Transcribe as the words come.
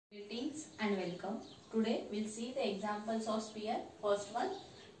and welcome. Today we'll see the examples of sphere. First one,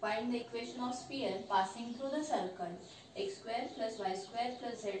 find the equation of sphere passing through the circle. X square plus y square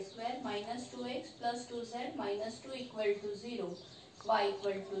plus z square minus 2x plus 2z minus 2 equal to 0, y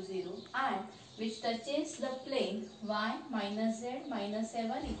equal to 0, and which touches the plane y minus z minus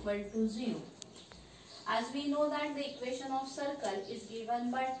 7 equal to 0. As we know that the equation of circle is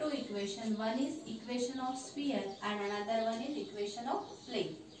given by two equations. One is equation of sphere and another one is equation of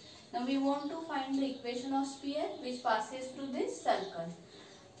plane. Now we want to find the equation of sphere which passes through this circle.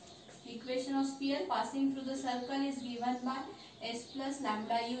 Equation of sphere passing through the circle is given by s plus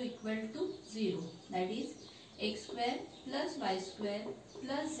lambda u equal to 0. That is x square plus y square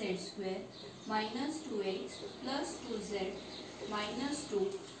plus z square minus 2x plus 2z minus 2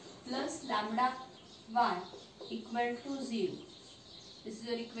 plus lambda y equal to 0. This is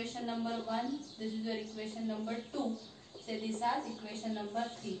your equation number 1. This is your equation number 2. Say this as equation number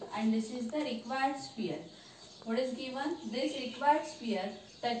 3. And this is the required sphere. What is given? This required sphere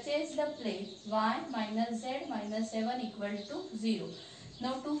touches the plane y minus z minus 7 equal to 0.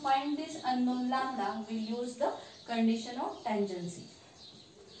 Now to find this unknown lambda, we will use the condition of tangency.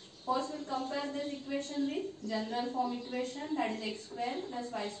 First we will compare this equation with general form equation, that is x square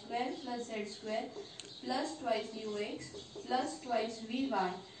plus y square plus z square plus twice ux plus twice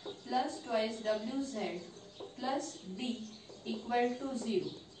vy plus twice wz plus d equal to 0.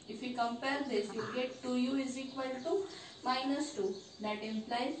 If we compare this, you get 2u is equal to minus 2. That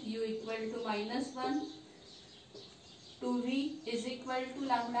implies u equal to minus 1. 2v is equal to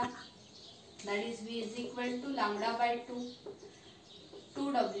lambda. That is v is equal to lambda by 2.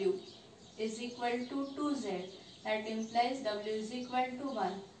 2w is equal to 2z. That implies w is equal to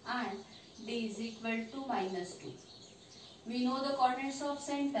 1 and d is equal to minus 2. We know the coordinates of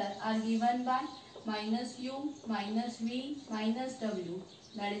center are given by minus u minus v minus w.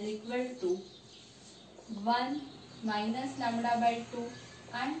 That is equal to 1 minus lambda by 2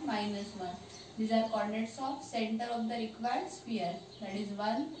 and minus 1. These are coordinates of center of the required sphere. That is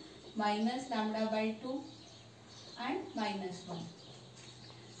 1 minus lambda by 2 and minus 1.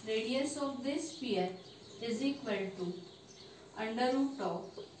 Radius of this sphere is equal to under root of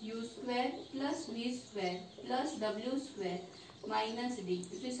u square plus v square plus w square minus d.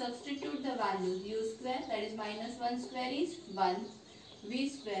 If we substitute the values, u square, that is minus 1 square is 1, v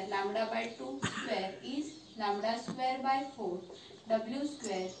square lambda by 2 square is lambda square by 4, w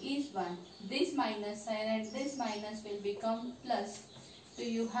square is 1. This minus sign and this minus will become plus. So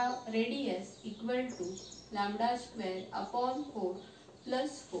you have radius equal to lambda square upon 4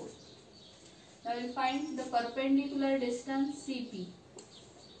 plus 4. Now we will find the perpendicular distance CP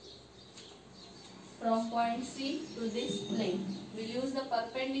from point C to this plane. We will use the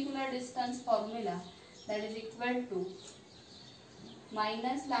perpendicular distance formula, that is equal to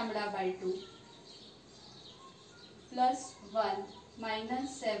minus lambda by 2 plus 1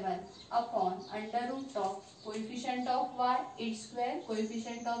 minus 7 upon under root of coefficient of y its square,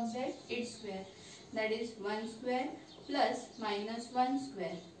 coefficient of z its square, that is 1 square plus minus 1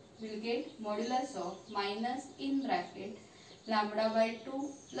 square. We will get modulus of minus in bracket lambda by 2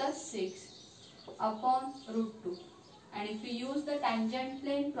 plus 6 upon root 2. And if we use the tangent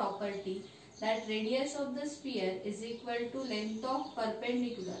plane property, that radius of the sphere is equal to length of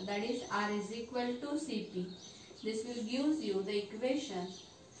perpendicular, that is r is equal to cp. This will gives you the equation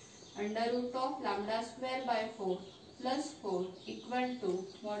under root of lambda square by 4 plus 4 equal to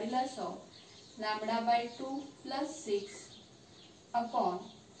modulus of lambda by 2 plus 6 upon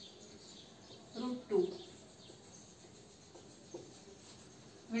root 2.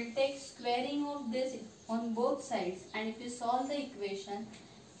 We will take squaring of this on both sides, and if you solve the equation,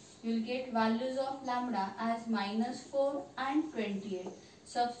 you will get values of lambda as minus 4 and 28.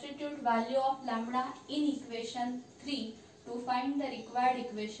 Substitute value of lambda in equation 3 to find the required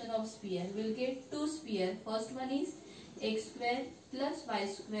equation of sphere. We will get two spheres. First one is x square plus y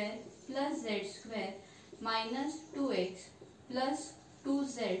square plus z square minus 2x plus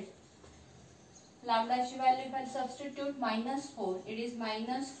 2z. Lambda value if I substitute minus 4, it is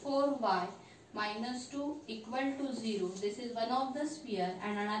minus 4y minus 2 equal to 0. This is one of the sphere,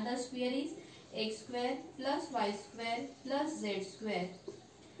 and another sphere is x square plus y square plus z square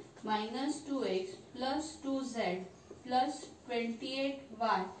minus 2x plus 2z plus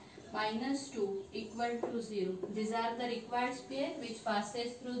 28y minus 2 equal to 0. These are the required sphere which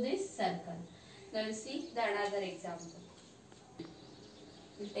passes through this circle. Now we see the another example.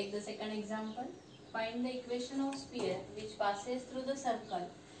 We will take the second example. Find the equation of sphere which passes through the circle.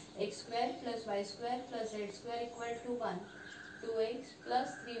 X square plus y square plus z square equal to 1, 2x plus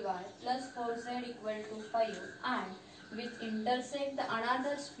 3y plus 4z equal to 5, and which intersect the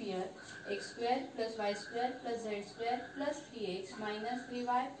another sphere x square plus y square plus z square plus 3x minus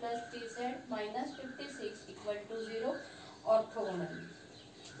 3y plus 3z minus 56 equal to 0 orthogonally.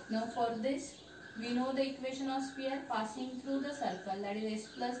 Now for this we know the equation of sphere passing through the circle, that is s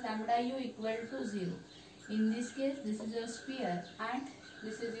plus lambda u equal to 0. In this case this is your sphere and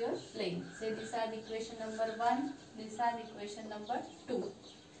this is your plane. Say these are the equation number 1, these are the equation number 2.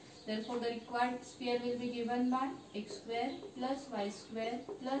 Therefore, the required sphere will be given by x square plus y square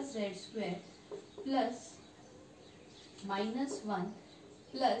plus z square plus minus 1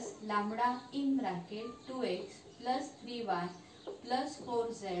 plus lambda in bracket 2x plus 3y plus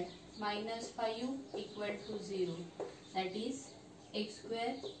 4z minus 5u equal to 0. That is x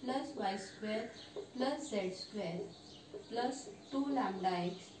square plus y square plus z square plus 2 lambda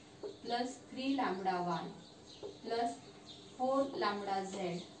x plus 3 lambda y plus 4 lambda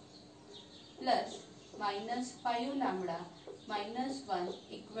z plus minus 5 lambda minus 1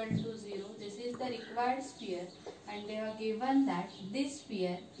 equal to 0. This is the required sphere and they are given that this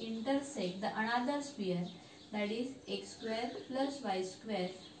sphere intersect the another sphere, that is x square plus y square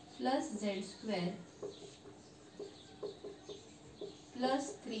plus z square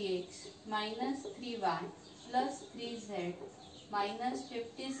plus 3x minus 3y plus 3z minus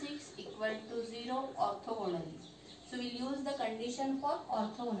 56 equal to 0 orthogonally. So we will use the condition for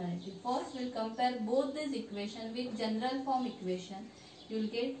orthogonality. First we will compare both these equations with general form equation. You will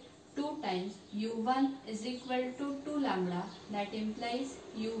get 2 times u1 is equal to 2 lambda, that implies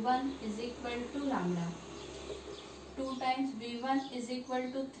u1 is equal to lambda. 2 times v1 is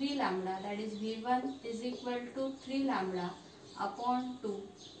equal to 3 lambda, that is v1 is equal to 3 lambda upon 2.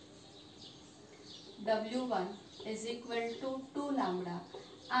 w1 is equal to 2 lambda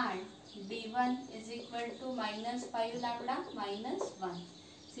and d1 is equal to minus 5 lambda minus 1.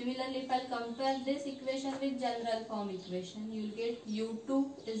 Similarly, if I compare this equation with general form equation, you will get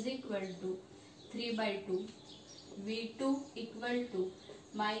u2 is equal to 3 by 2, v2 equal to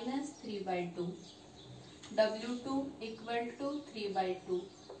minus 3 by 2, w2 equal to 3 by 2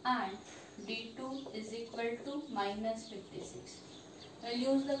 and d2 is equal to minus 56. We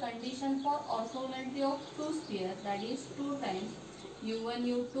will use the condition for orthogonality of two spheres, that is 2 times u1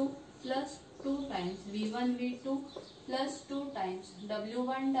 u2 plus 2 times v1 v2 plus 2 times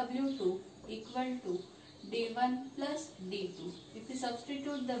w1 w2 equal to d1 plus d2. If we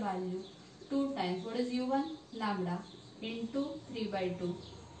substitute the value, 2 times what is u1 lambda into 3 by 2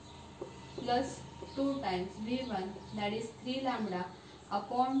 plus 2 times v1, that is 3 lambda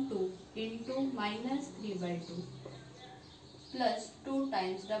upon 2 into minus 3 by 2 plus 2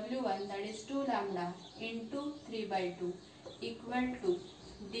 times w1, that is 2 lambda into 3 by 2 equal to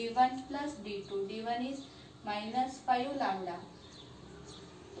d1 plus d2. d1 is minus 5 lambda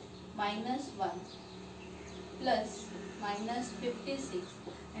minus 1 plus minus 56,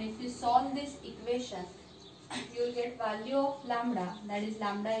 and if you solve this equation you will get value of lambda, that is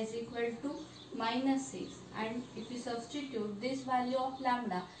lambda is equal to minus 6, and if you substitute this value of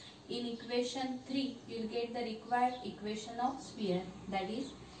lambda in equation 3 you will get the required equation of sphere, that is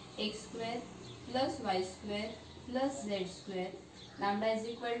x square plus y square plus z square. Lambda is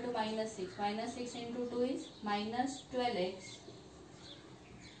equal to minus 6. Minus 6 into 2 is minus 12x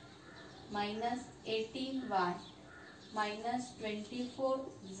minus 18y minus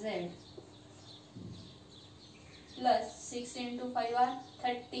 24z plus 6 into 5 are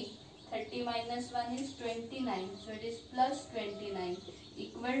 30. 30 minus 1 is 29. So it is plus 29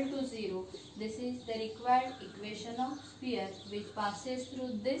 equal to 0. This is the required equation of sphere which passes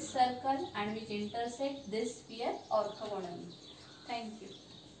through this circle and which intersects this sphere orthogonally. Thank you.